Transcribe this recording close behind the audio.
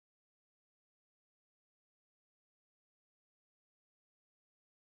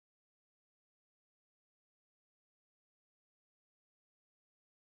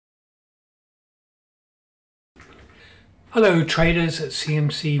Hello traders at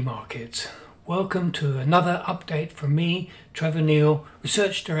CMC Markets. Welcome to another update from me, Trevor Neil,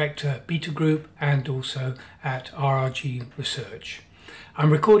 Research Director at Beta Group and also at RRG Research. I'm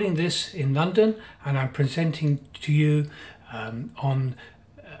recording this in London and I'm presenting to you on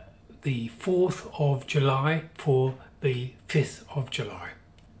the 4th of July for the 5th of July.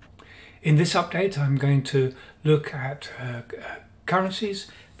 In this update I'm going to look at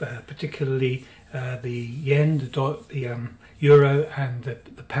currencies, particularly the yen, the euro and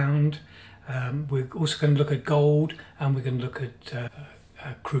the pound. We're also going to look at gold and we're going to look at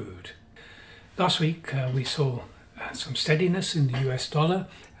crude. Last week we saw some steadiness in the US dollar,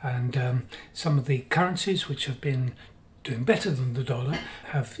 and some of the currencies which have been doing better than the dollar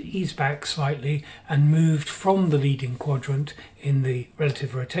have eased back slightly and moved from the leading quadrant in the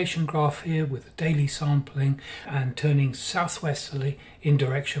relative rotation graph here with the daily sampling and turning southwesterly in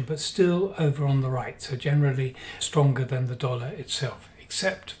direction, but still over on the right, so generally stronger than the dollar itself,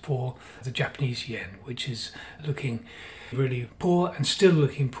 except for the Japanese yen, which is looking really poor and still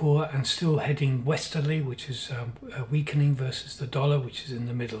looking poor and still heading westerly, which is weakening versus the dollar, which is in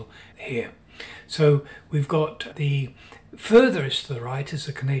the middle here. So we've got the furthest to the right is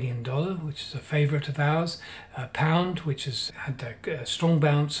the Canadian dollar, which is a favourite of ours, pound, which has had a strong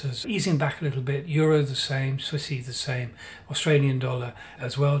bounce, is easing back a little bit, euro the same, Swissy the same, Australian dollar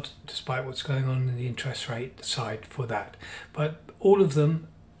as well, despite what's going on in the interest rate side for that. But all of them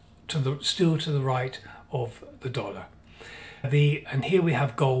still to the right of the dollar. And here we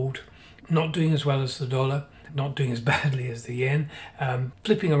have gold, not doing as well as the dollar, not doing as badly as the yen,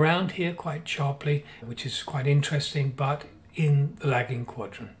 flipping around here quite sharply, which is quite interesting, but in the lagging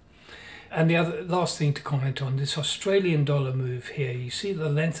quadrant. And the last thing to comment on, this Australian dollar move here, you see the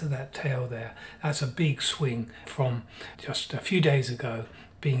length of that tail there, that's a big swing from just a few days ago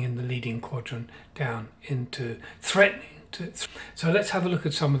being in the leading quadrant down into threatening to. So let's have a look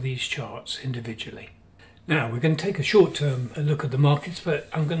at some of these charts individually. Now we're going to take a short-term look at the markets, but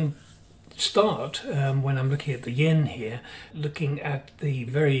I'm going to start when I'm looking at the yen here, looking at the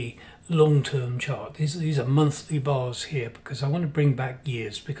very long-term chart. These are monthly bars here because I want to bring back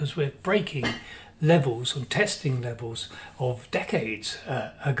years, because we're breaking levels and testing levels of decades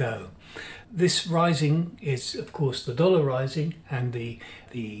ago. This rising is of course the dollar rising and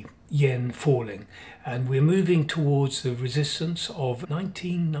the yen falling, and we're moving towards the resistance of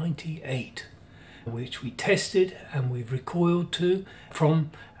 1998, which we tested and we've recoiled from,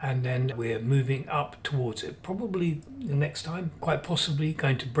 and then we're moving up towards it. Probably the next time, quite possibly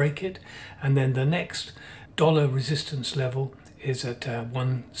going to break it, and then the next dollar resistance level is at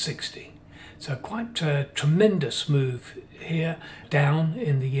 160. So quite a tremendous move here down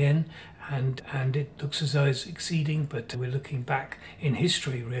in the yen, and it looks as though it's exceeding, but we're looking back in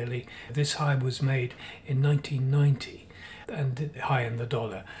history really. This high was made in 1990 and high in the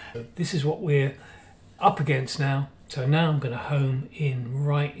dollar. This is what we're up against now. So now I'm going to home in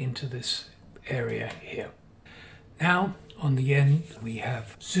right into this area here. Now on the yen we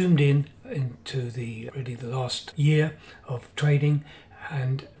have zoomed in into really the last year of trading,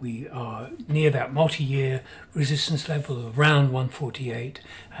 and we are near that multi-year resistance level of around 148,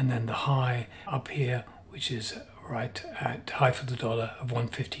 and then the high up here, which is right at high for the dollar of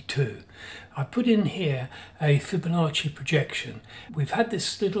 152. I put in here a Fibonacci projection. We've had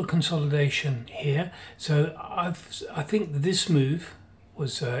this little consolidation here, so I think that this move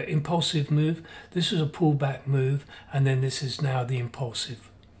was an impulsive move, this was a pullback move, and then this is now the impulsive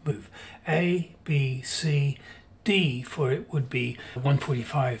move. A, B, C, D for it would be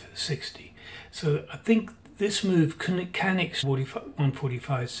 145.60. So I think this move can exceed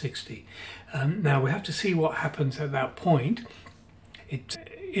 145.60. Now we have to see what happens at that point.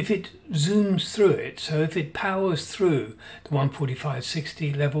 If it zooms through it, so if it powers through the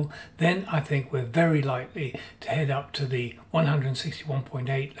 145.60 level, then I think we're very likely to head up to the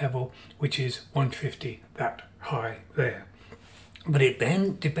 161.8 level, which is 150, that high there. But it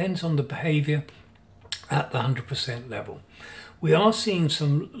then depends on the behavior at the 100% level. We are seeing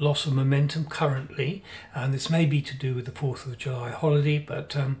some loss of momentum currently, and this may be to do with the 4th of July holiday,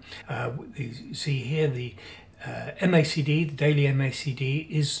 but you see here the MACD, the daily MACD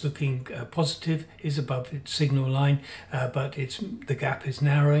is looking positive, is above its signal line, but the gap is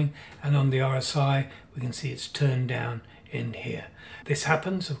narrowing, and on the RSI we can see it's turned down in here. This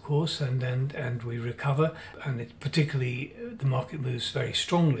happens, of course, and we recover, and particularly the market moves very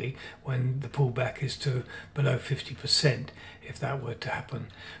strongly when the pullback is to below 50%, if that were to happen.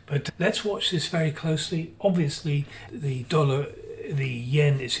 But let's watch this very closely. Obviously the dollar the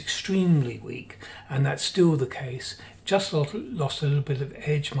yen is extremely weak, and that's still the case. Just lost a little bit of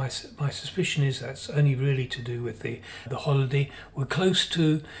edge. My suspicion is that's only really to do with the holiday. We're close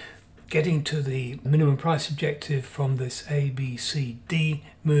to getting to the minimum price objective from this ABCD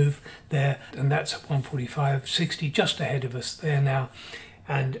move there, and that's at 145.60, just ahead of us there now.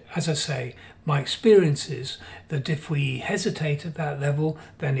 And as I say, my experience is that if we hesitate at that level,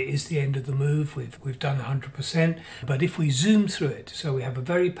 then it is the end of the move. We've done 100%. But if we zoom through it, so we have a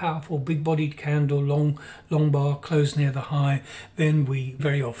very powerful big-bodied candle, long bar, close near the high, then we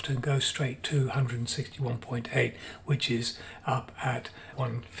very often go straight to 161.8, which is up at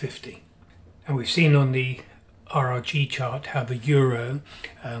 150. And we've seen on the RRG chart how the euro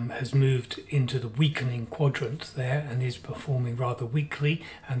has moved into the weakening quadrant there and is performing rather weakly,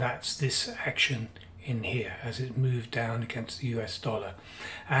 and that's this action in here as it moved down against the US dollar,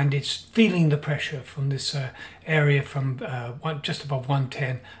 and it's feeling the pressure from this area from just above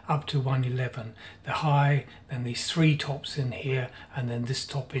 110 up to 111, the high, then these three tops in here, and then this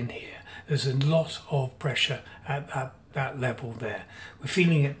top in here. There's a lot of pressure at that level there. We're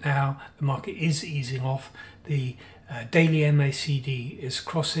feeling it now. The market is easing off. The daily MACD is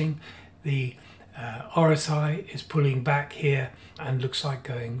crossing. The RSI is pulling back here and looks like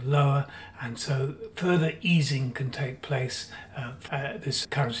going lower, and so further easing can take place this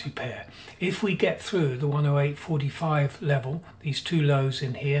currency pair. If we get through the 108.45 level, these two lows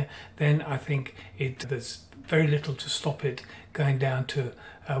in here, then I think there's very little to stop it going down to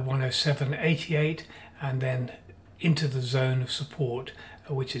 107.88 and then into the zone of support,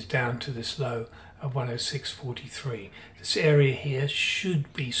 which is down to this low of 106.43. This area here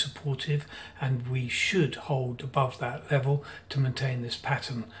should be supportive, and we should hold above that level to maintain this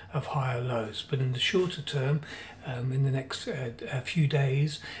pattern of higher lows. But in the shorter term, in the next few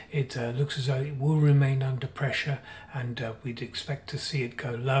days, it looks as though it will remain under pressure, and we'd expect to see it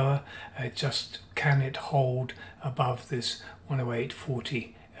go lower. Can it hold above this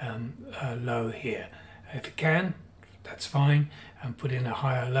 108.40 low here? If it can, that's fine, and put in a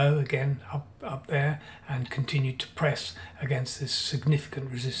higher low again up there and continue to press against this significant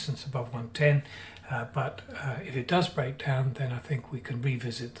resistance above 110. But if it does break down, then I think we can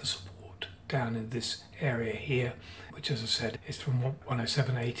revisit the support down in this area here, which, as I said, is from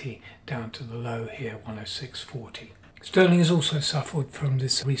 107.80 down to the low here, 106.40. Sterling has also suffered from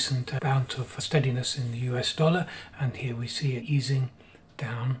this recent bout of steadiness in the US dollar, and here we see it easing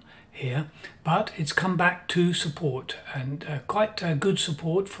down here, but it's come back to support, and quite good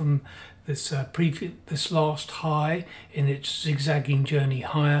support from this last high in its zigzagging journey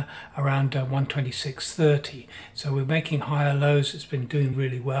higher around 126.30. So we're making higher lows. It's been doing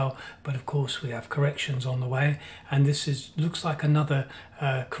really well, but of course we have corrections on the way, and this looks like another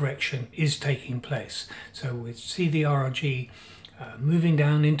correction is taking place. So we see the RRG moving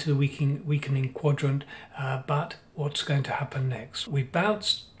down into the weakening quadrant, but what's going to happen next? We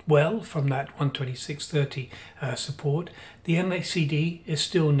bounced well from that 126.30 support. The MACD is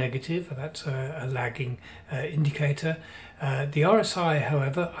still negative. That's a lagging indicator. The RSI,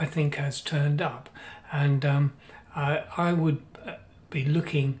 however, I think has turned up, and I would be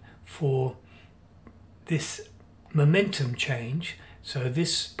looking for this momentum change. So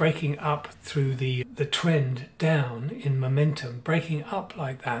this breaking up through the trend down in momentum, breaking up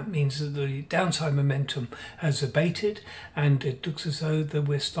like that means that the downside momentum has abated, and it looks as though that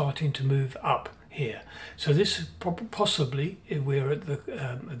we're starting to move up here. So this is possibly, we're at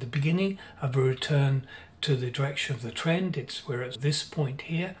the beginning of a return to the direction of the trend. We're at this point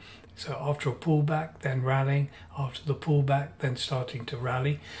here. So after a pullback, then rallying, after the pullback, then starting to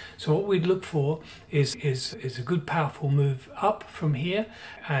rally. So what we'd look for is a good powerful move up from here,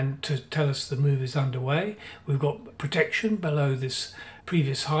 and to tell us the move is underway. We've got protection below this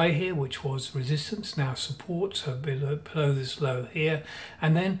previous high here, which was resistance, now support, so below this low here.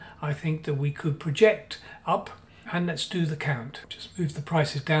 And then I think that we could project up, and let's do the count. Just move the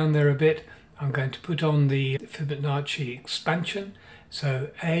prices down there a bit. I'm going to put on the Fibonacci expansion. So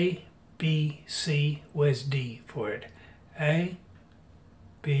A, B, C, where's D for it? A,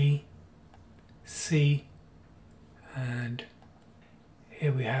 B, C, and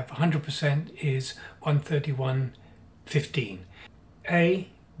here we have 100% is 131.15. A,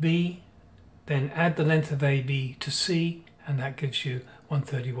 B, then add the length of AB to C, and that gives you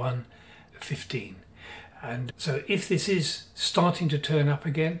 131.15. And so if this is starting to turn up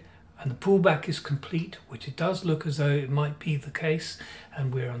again, and the pullback is complete, which it does look as though it might be the case,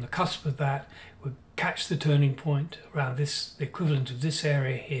 and we're on the cusp of that, we'll catch the turning point around this, the equivalent of this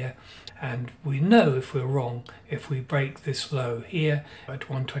area here, and we know if we're wrong if we break this low here at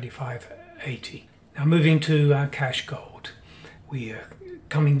 125.80. Now moving to our cash gold. we are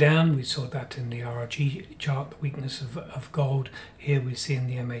coming down. We saw that in the RRG chart, the weakness of gold. Here we see in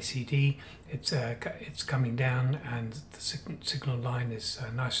the MACD it's coming down, and the signal line is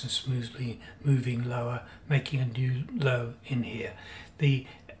nice and smoothly moving lower, making a new low in here. The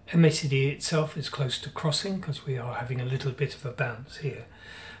MACD itself is close to crossing because we are having a little bit of a bounce here.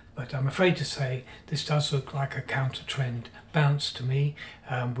 But I'm afraid to say this does look like a counter trend bounce to me.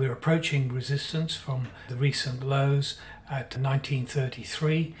 We're approaching resistance from the recent lows at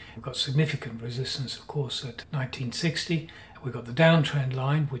 1933. We've got significant resistance, of course, at 1960. We've got the downtrend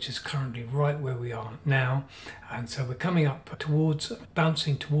line, which is currently right where we are now. And so we're coming up towards,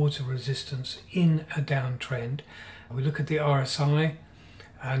 bouncing towards a resistance in a downtrend. We look at the RSI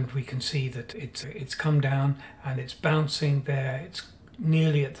and we can see that it's come down and it's bouncing there. It's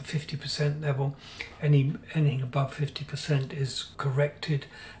nearly at the 50% level. Anything above 50% is corrected,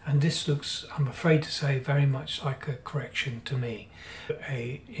 and this looks, I'm afraid to say, very much like a correction to me.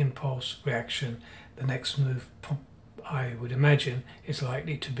 A impulse reaction. The next move, I would imagine, is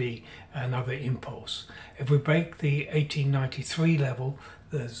likely to be another impulse. If we break the 1893 level,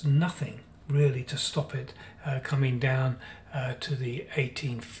 there's nothing really to stop it coming down to the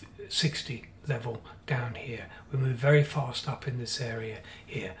 1860 level down here. We move very fast up in this area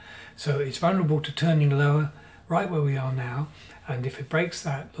here, so it's vulnerable to turning lower right where we are now. And if it breaks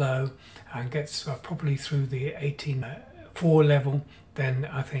that low and gets properly through the 18.4 level, then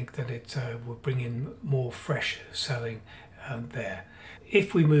I think that it will bring in more fresh selling there.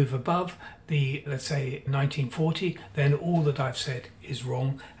 If we move above the, let's say, 1940, then all that I've said is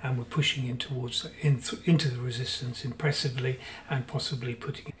wrong, and we're pushing in towards into the resistance impressively, and possibly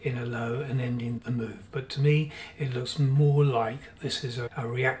putting in a low and ending the move. But to me, it looks more like this is a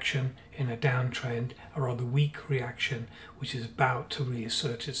reaction in a downtrend, a rather weak reaction, which is about to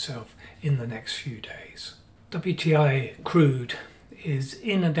reassert itself in the next few days. WTI crude is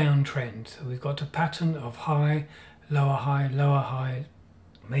in a downtrend, so we've got a pattern of high, lower high,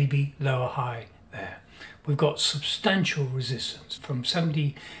 maybe lower high there. We've got substantial resistance from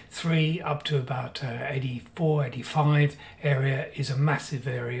 73 up to about 84, 85 area is a massive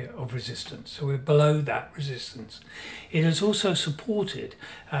area of resistance. So we're below that resistance. It is also supported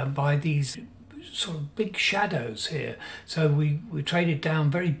by these sort of big shadows here. So we traded down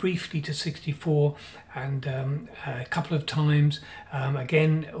very briefly to 64 and a couple of times.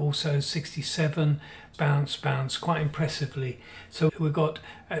 Again, also 67. Bounce quite impressively. So we've got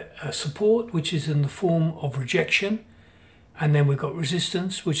a support which is in the form of rejection, and then we've got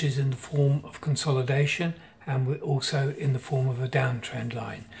resistance which is in the form of consolidation, and we're also in the form of a downtrend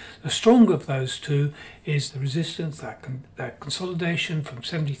line. The stronger of those two is the resistance. That consolidation from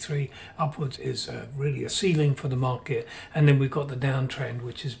 73 upwards is really a ceiling for the market, and then we've got the downtrend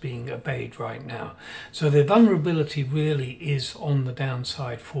which is being obeyed right now. So the vulnerability really is on the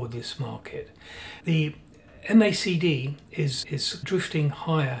downside for this market. The MACD is drifting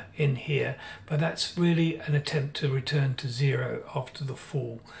higher in here, but that's really an attempt to return to zero after the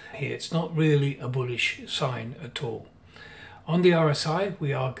fall here. It's not really a bullish sign at all. On the RSI,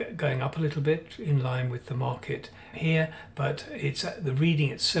 we are going up a little bit in line with the market here, but it's the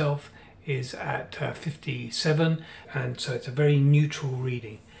reading itself is at 57, and so it's a very neutral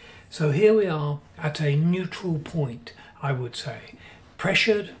reading. So here we are at a neutral point, I would say,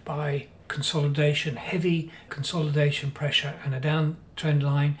 pressured by consolidation, heavy consolidation pressure and a downtrend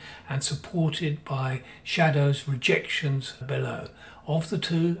line, and supported by shadows, rejections below. Of the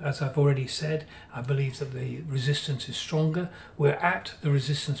two, as I've already said, I believe that the resistance is stronger. We're at the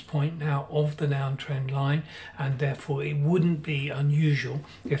resistance point now of the downtrend line, and therefore it wouldn't be unusual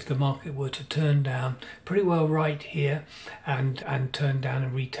if the market were to turn down pretty well right here and turn down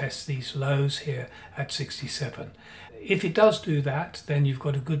and retest these lows here at 67. If it does do that, then you've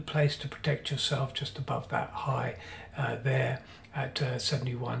got a good place to protect yourself just above that high there at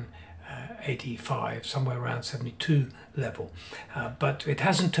 71.85, somewhere around 72 level. But it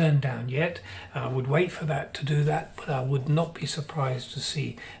hasn't turned down yet. I would wait for that to do that, but I would not be surprised to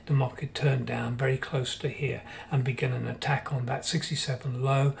see the market turn down very close to here and begin an attack on that 67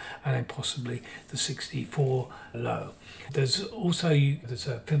 low and then possibly the 64 low. There's also a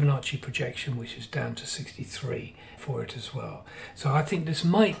Fibonacci projection which is down to 63 for it as well. So I think this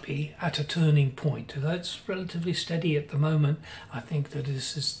might be at a turning point. Although it's relatively steady at the moment, I think that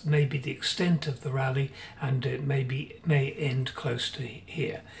this is maybe the extent of the rally, and it may end close to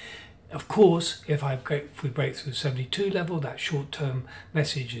here. Of course, if we break through 72 level, that short-term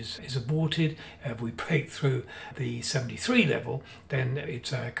message is aborted. If we break through the 73 level, then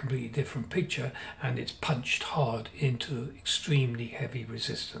it's a completely different picture and it's punched hard into extremely heavy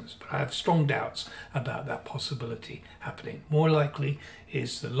resistance. But I have strong doubts about that possibility happening. More likely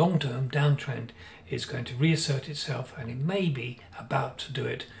is the long-term downtrend is going to reassert itself, and it may be about to do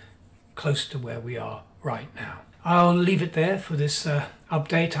it close to where we are right now. I'll leave it there for this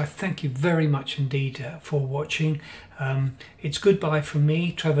update. I thank you very much indeed for watching. It's goodbye from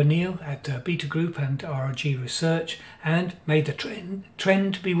me, Trevor Neil at Beta Group and RRG Research, and may the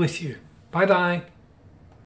trend be with you. Bye bye.